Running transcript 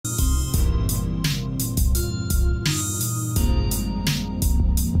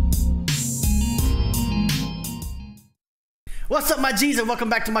What's up, my G's, and welcome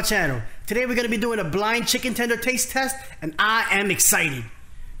back to my channel. Today we're going to be doing a blind chicken tender taste test, and I am excited.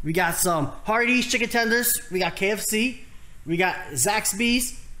 We got some Hardee's chicken tenders, we got KFC, we got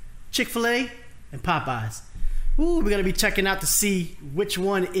Zaxby's, Chic-fil-a, and Popeyes. Ooh, we're going to be checking out to see which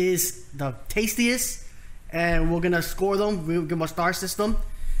one is the tastiest, and we're going to score them. We'll give them a star system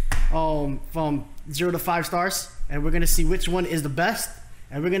from 0 to 5 stars, and we're going to see which one is the best,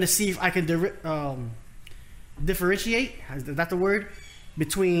 and we're going to see if I can differentiate, is that the word,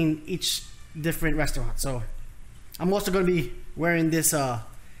 between each different restaurant. So I'm also going to be wearing this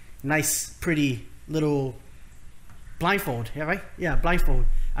nice pretty little blindfold. Yeah, right? Yeah, blindfold.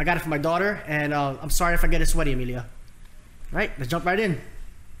 I got it for my daughter, and I'm sorry if I get it sweaty, Amelia. Right, let's jump right in.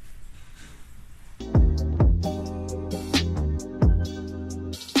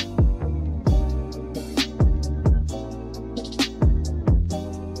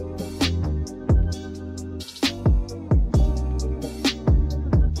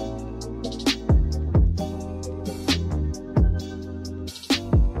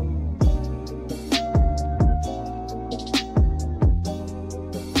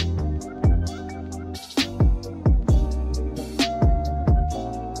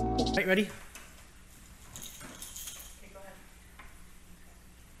 Ready? Okay, go ahead.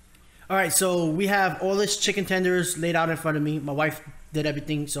 All right, so we have all this chicken tenders laid out in front of me. My wife did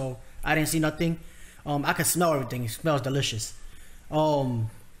everything, so I didn't see nothing. I can smell everything. It smells delicious. So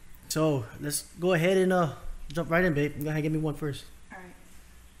let's go ahead and jump right in, babe. Go ahead, give me one first. All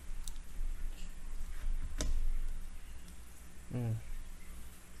right.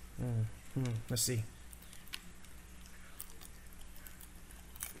 Let's see.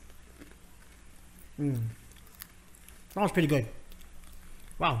 That was pretty good.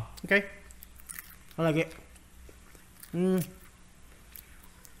 Wow. Okay. I like it.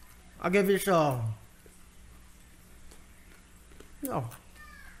 I'll give this no. I'm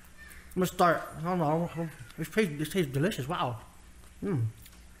gonna start. I don't know. This tastes delicious. Wow. I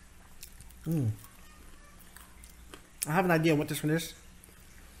have an idea what this one is.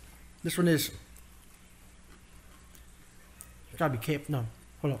 This one is. It's gotta be KFC. No.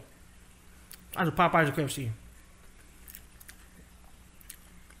 Hold up. Either Popeyes or KFC.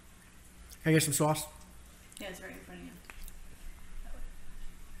 Can I get some sauce? Yeah, it's right in front of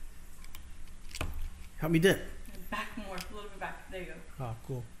you. Help me dip. Back more, a little bit back. There you go. Oh,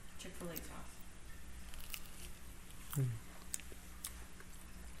 cool. Chick-fil-A sauce.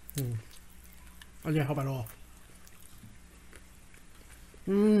 I didn't help at all.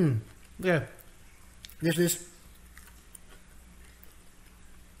 Yeah. This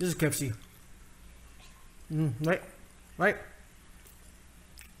is KFC. Right.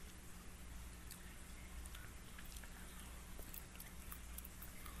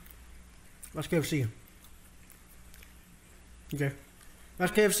 That's KFC. Okay.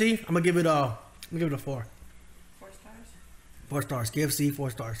 That's KFC. I'm gonna give it a 4. 4 stars? 4 stars. KFC, 4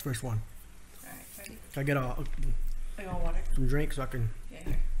 stars. First one. Alright, ready? Can I get I got water. some drink so I can... Yeah,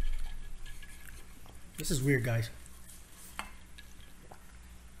 here. This is weird, guys.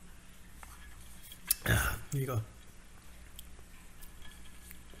 Here you go.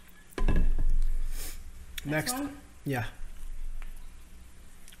 Next. One? Yeah.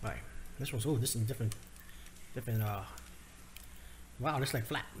 Alright. This one's, this is different, wow, this is like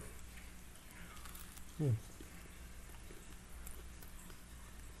flat.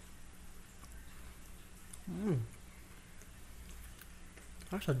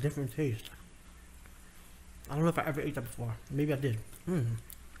 That's a different taste. I don't know if I ever ate that before. Maybe I did.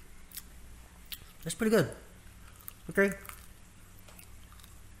 That's pretty good. Okay.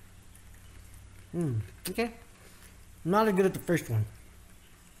 Okay. Not as good as the first one.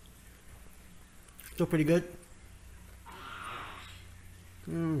 Still pretty good.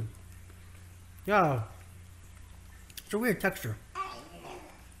 Yeah. It's a weird texture.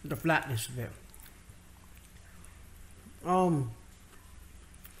 The flatness of it.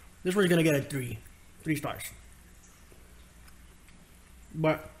 This one's gonna get a 3 stars.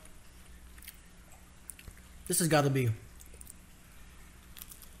 But this has got to be.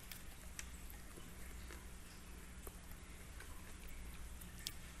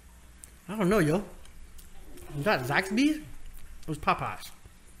 I don't know, yo. Was that Zaxby's? It was Popeyes.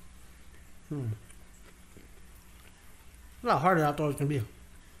 A lot harder than I thought it was gonna be.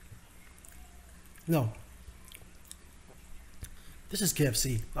 No. This is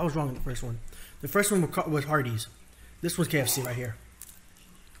KFC. I was wrong in the first one. The first one was Hardee's. This was KFC right here.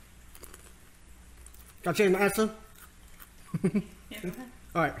 Can I change my answer? Yeah, go ahead.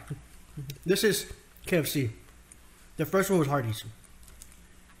 Alright. This is KFC. The first one was Hardee's.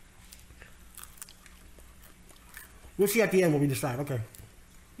 We'll see at the end when we decide. Okay.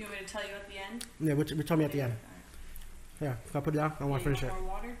 You want me to tell you at the end? Yeah, we'll tell me at the end. All Yeah, can I put it down? I want to right. finish it. More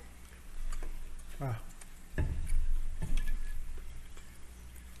water? Ah.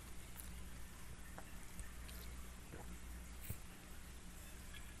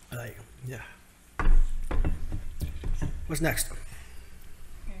 Like, yeah. What's next?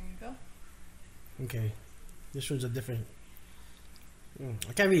 Here you go. Okay. This one's a different.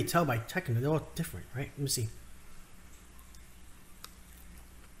 I can't really tell by checking it. They're all different, right? Let me see.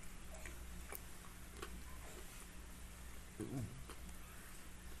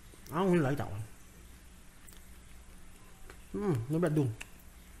 I don't really like that one. Maybe I do.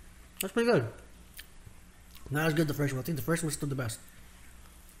 That's pretty good. Not as good as the first one. I think the first one's still the best.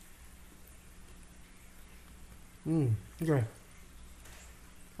 Okay.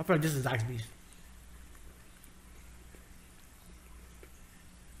 I feel like this is Zaxby's.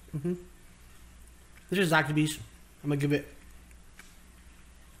 This is Zaxby's. I'm gonna give it.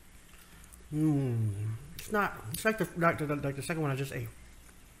 It's not. It's like the second one I just ate.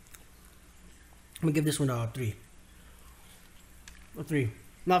 I'm gonna give this one a 3. A 3.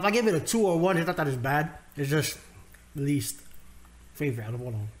 Now, if I give it a 2 or 1, it's not that it's bad. It's just least favorite out of all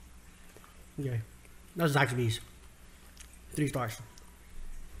of them. Okay, that's Zaxby's. 3 stars.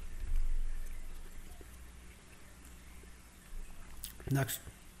 Next.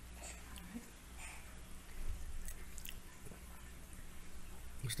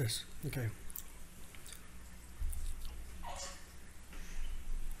 What's this? Okay.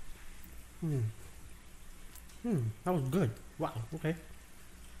 That was good. Wow. Okay.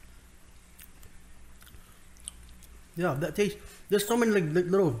 Yeah, that taste. There's so many like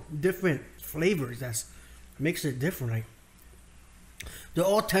little different flavors that makes it different. Like they're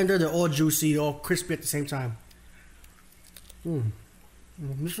all tender, they're all juicy, they're all crispy at the same time.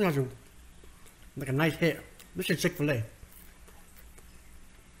 This one has like a nice hit. This is Chic-fil-a.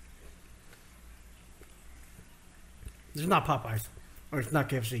 This is not Popeyes, or it's not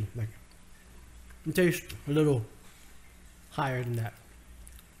KFC. Like it tastes a little higher than that.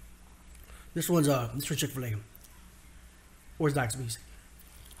 This one's Chick-fil-A. Or Zaxby's.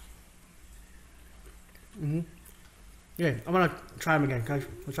 Yeah, I'm gonna try them again. Can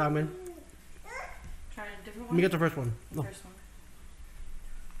I try them in? Try a different Let one? me get the first one. No. First one.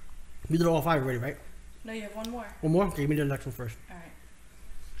 We did all 5 already, right? No, you have one more. One more? Okay, give me the next one first. Alright.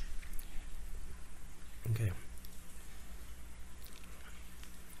 Okay.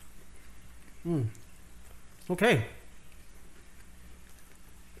 Okay.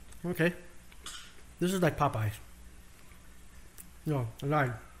 Okay. This is like Popeyes. No, I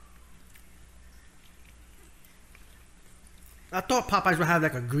lied. I thought Popeyes would have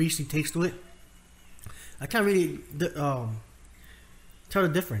like a greasy taste to it. I can't really tell the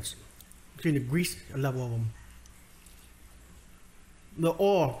difference between the grease level of them. They're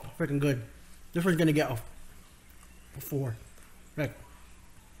all freaking good. This one's gonna get a 4. Right.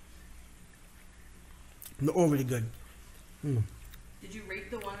 They're all really good. Did you rate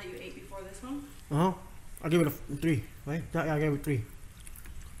the one that you ate before this one? I'll give it a 3. Right? Yeah, I gave it 3.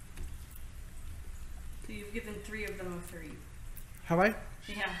 So you've given 3 of them a 3. Have I?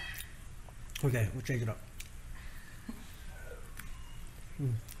 Yeah. Okay, we'll change it up.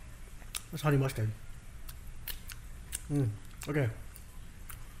 That's honey mustard. Okay.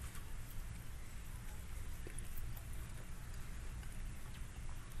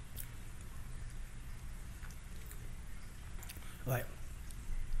 All right.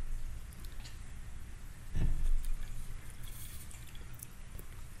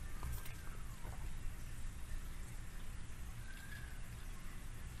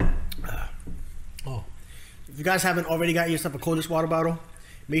 If you guys haven't already got yourself a coldest water bottle,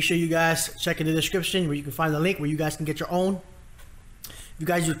 make sure you guys check in the description where you can find the link where you guys can get your own. If you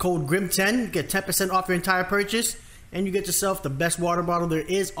guys use code GRIM10, you get 10% off your entire purchase, and you get yourself the best water bottle there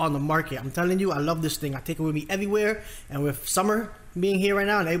is on the market. I'm telling you, I love this thing. I take it with me everywhere, and with summer being here right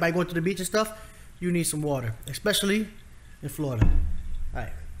now and everybody going to the beach and stuff, you need some water, especially in Florida. All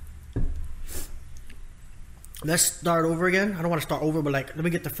right. Let's start over again. I don't want to start over, but like, let me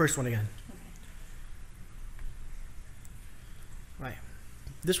get the first one again. Right.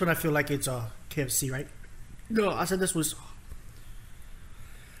 This one I feel like it's KFC, right? No, I said this was.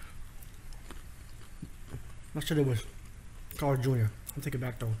 I said it was Carl Jr. I'll take it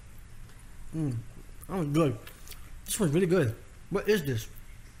back though. That was good. This one's really good. What is this?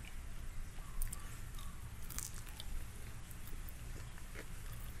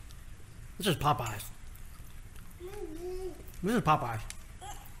 This is Popeyes. This is Popeyes.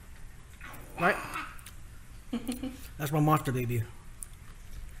 Right? That's my monster baby.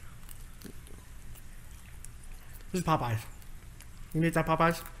 This is Popeyes. You need that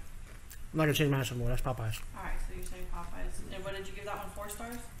Popeyes? I'm not gonna change my answer more. That's Popeyes. Alright, so you're saying Popeyes. And what did you give that one? 4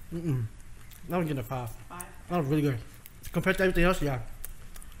 stars? I would give it a 5. 5. That was really good. Compared to everything else, yeah.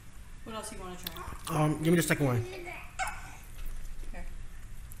 What else do you want to try? Give me the second one. Here.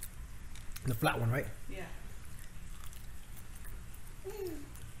 The flat one, right? Yeah.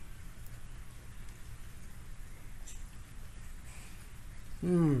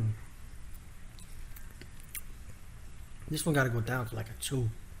 This one gotta go down to like a 2.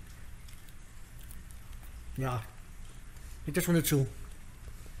 Yeah. I think this one a 2.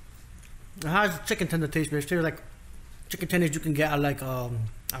 It has chicken tender taste, but it's still like chicken tenders you can get at like at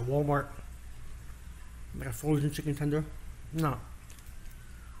Walmart. Like a frozen chicken tender. No.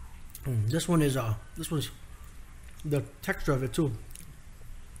 This one's the texture of it too.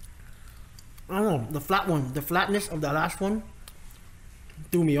 I don't know, the flat one, the flatness of the last one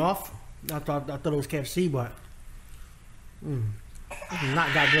threw me off. I thought it was KFC, but this is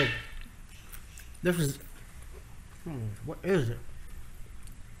not that good. This is what is it?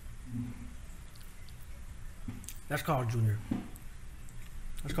 That's called Junior.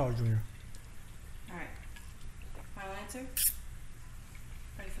 That's called Junior. Alright. Final answer?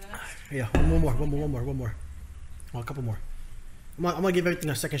 Ready for the next? Yeah, one more. Oh, a couple more. I'm gonna give everything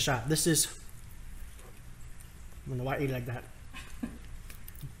a second shot. This is, I don't know why I ate it like that.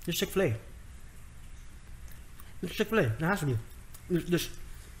 This Chick-fil-A. This Chick-fil-A. It has to be. This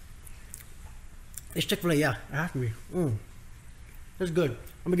Chick-fil-A, yeah. It has to be. That's good. I'm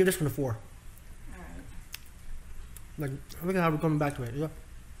gonna give this one a 4. Alright. Like, I think how we're coming back to it. Yeah.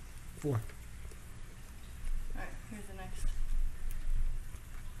 4. Alright, here's the next.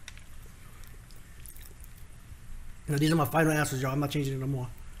 Now, these are my final answers, y'all. I'm not changing it no more.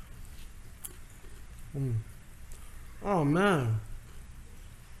 Oh, man.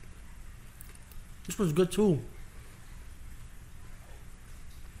 This was good, too.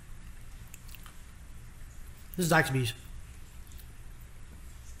 This is Zaxby's.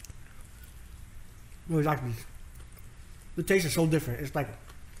 No, Zaxby's. The taste is so different. It's like,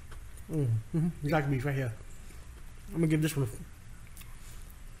 Zaxby's right here. I'm gonna give this one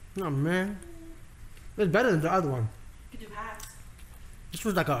a... Oh, man. It's better than the other one. You could do halves. This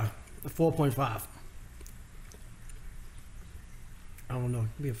was like a 4.5. I don't know.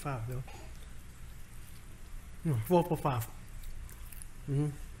 It'd be a 5 though. 4.5.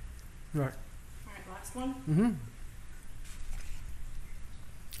 Right. Alright, last one.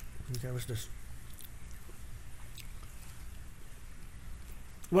 Okay, what's this?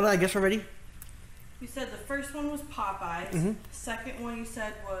 What did I guess already? You said the first one was Popeyes. Second one you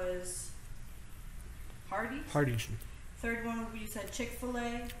said was Hardee's. Hardee's. Third one you said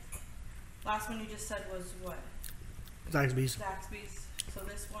Chick-fil-A. Last one you just said was what? Zaxby's. Zaxby's. So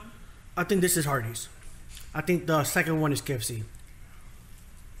this one? I think this is Hardee's. I think the second one is KFC.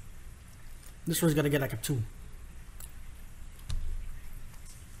 This one's gonna get like a 2.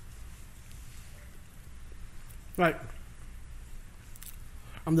 Right.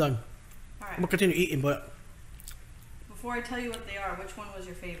 I'm done. Alright. I'm gonna continue eating, but Before I tell you what they are, which one was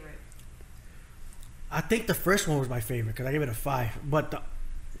your favorite? I think the first one was my favorite because I gave it a 5. But the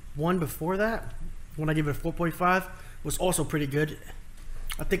one before that, when I gave it a 4.5, was also pretty good.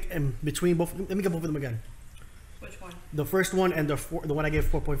 I think in between both, let me get both of them again. Which one? The first one and the one I gave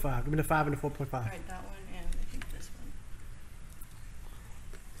 4.5. Give me the 5 and the 4.5. Alright, that one and I think this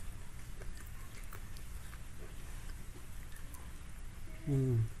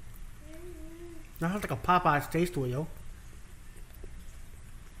one. That has like a Popeyes taste to it, yo.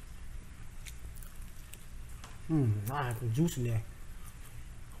 I have some juice in there.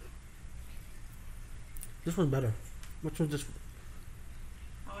 This one's better. Which one's this?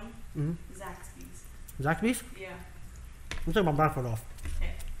 That one? Zaxby's. Zaxby's? Yeah. I'm taking my Bradford off.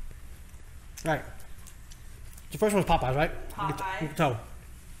 Okay. Right. The first one's Popeyes, right? Popeyes. You can tell.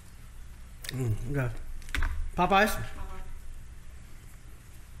 Okay. Popeyes.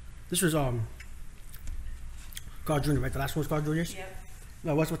 This was Carl Jr., right? The last one was Carl Jr.'s? Yep.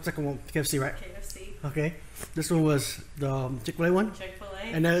 No, what's the second one? KFC, right? KFC. Okay. This one was the Chick-fil-A one. Chick-fil-A.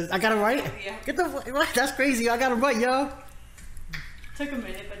 And I got it right? Yeah. Get the what? That's crazy. I got it right, yo. Took a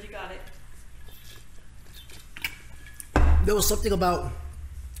minute, but you got it. There was something about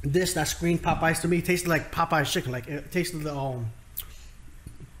this that screamed Popeyes to me. It tasted like Popeye's chicken. Like it tasted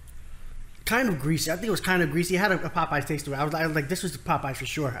kind of greasy. I think it was kind of greasy. It had a Popeyes taste to it. I was like, this was Popeyes for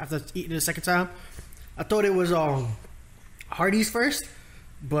sure. After eating it the second time, I thought it was Hardee's first,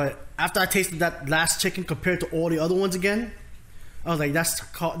 but after I tasted that last chicken compared to all the other ones again, I was like, that's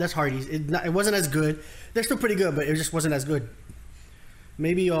Hardee's. It wasn't as good. They're still pretty good, but it just wasn't as good.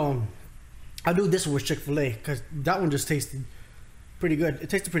 Maybe I'll do this one with Chick-fil-A because that one just tasted pretty good. It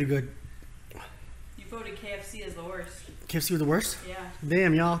tasted pretty good. You voted KFC as the worst. KFC was the worst? Yeah.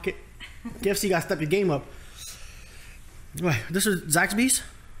 Damn, y'all. KFC got to step your game up. Wait, this is Zaxby's?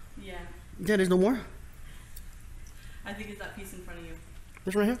 Yeah. Yeah, there's no more? I think it's that piece in front of you.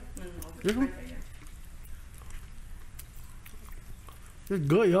 This right here? No, This one? right here. It's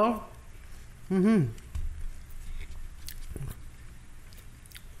good, y'all. Mm-hmm.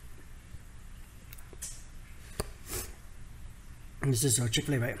 This is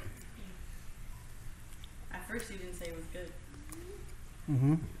Chick-fil-A, right? At first you didn't say it was good.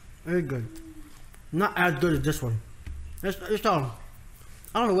 Mm-hmm. Very good. Not as good as this one. It's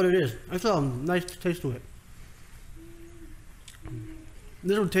I don't know what it is. It's nice taste to it.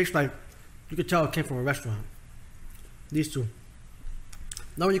 This one tastes like you could tell it came from a restaurant. These two.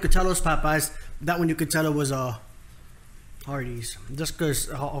 That one you could tell it was Popeyes. That one you could tell it was Hardee's. Just because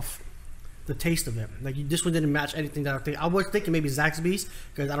of the taste of it. Like this one didn't match anything that I think. I was thinking maybe Zaxby's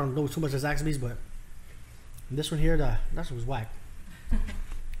because I don't know too much of Zaxby's, but this one here, that one was whack. It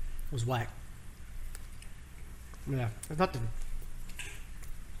was whack. Yeah, it's nothing.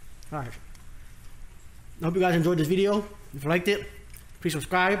 Alright. I hope you guys enjoyed this video. If you liked it, please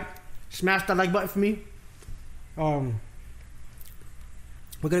subscribe. Smash that like button for me. We're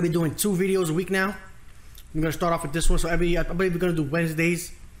gonna be doing 2 videos a week now. I'm gonna start off with this one. So I believe we're gonna do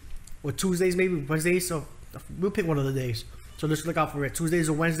Wednesdays or Tuesdays, maybe Wednesdays. So we'll pick one of the days. So just look out for it. Tuesdays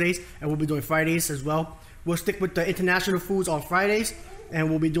or Wednesdays, and we'll be doing Fridays as well. We'll stick with the international foods on Fridays, and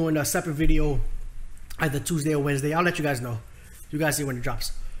we'll be doing a separate video either Tuesday or Wednesday. I'll let you guys know. You guys see when it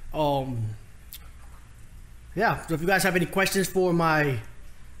drops. Yeah. So if you guys have any questions for my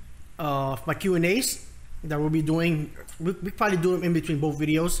Q&As that we'll be doing, we probably do them in between both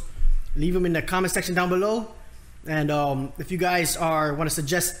videos. Leave them in the comment section down below. And if you guys want to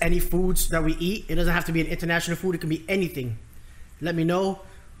suggest any foods that we eat, it doesn't have to be an international food. It can be anything. Let me know.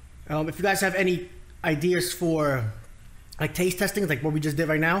 If you guys have any ideas for like taste testing, like what we just did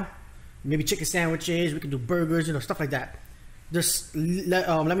right now, maybe chicken sandwiches, we can do burgers, stuff like that. Just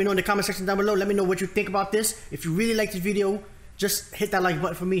let me know in the comment section down below. Let me know what you think about this. If you really like this video, just hit that like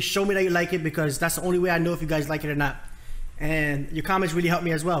button for me. Show me that you like it, because that's the only way I know if you guys like it or not. And your comments really help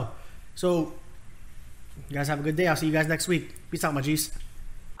me as well. So you guys have a good day. I'll see you guys next week. Peace out, my G's.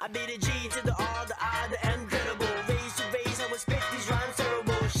 I be the G to the R, the I, the M.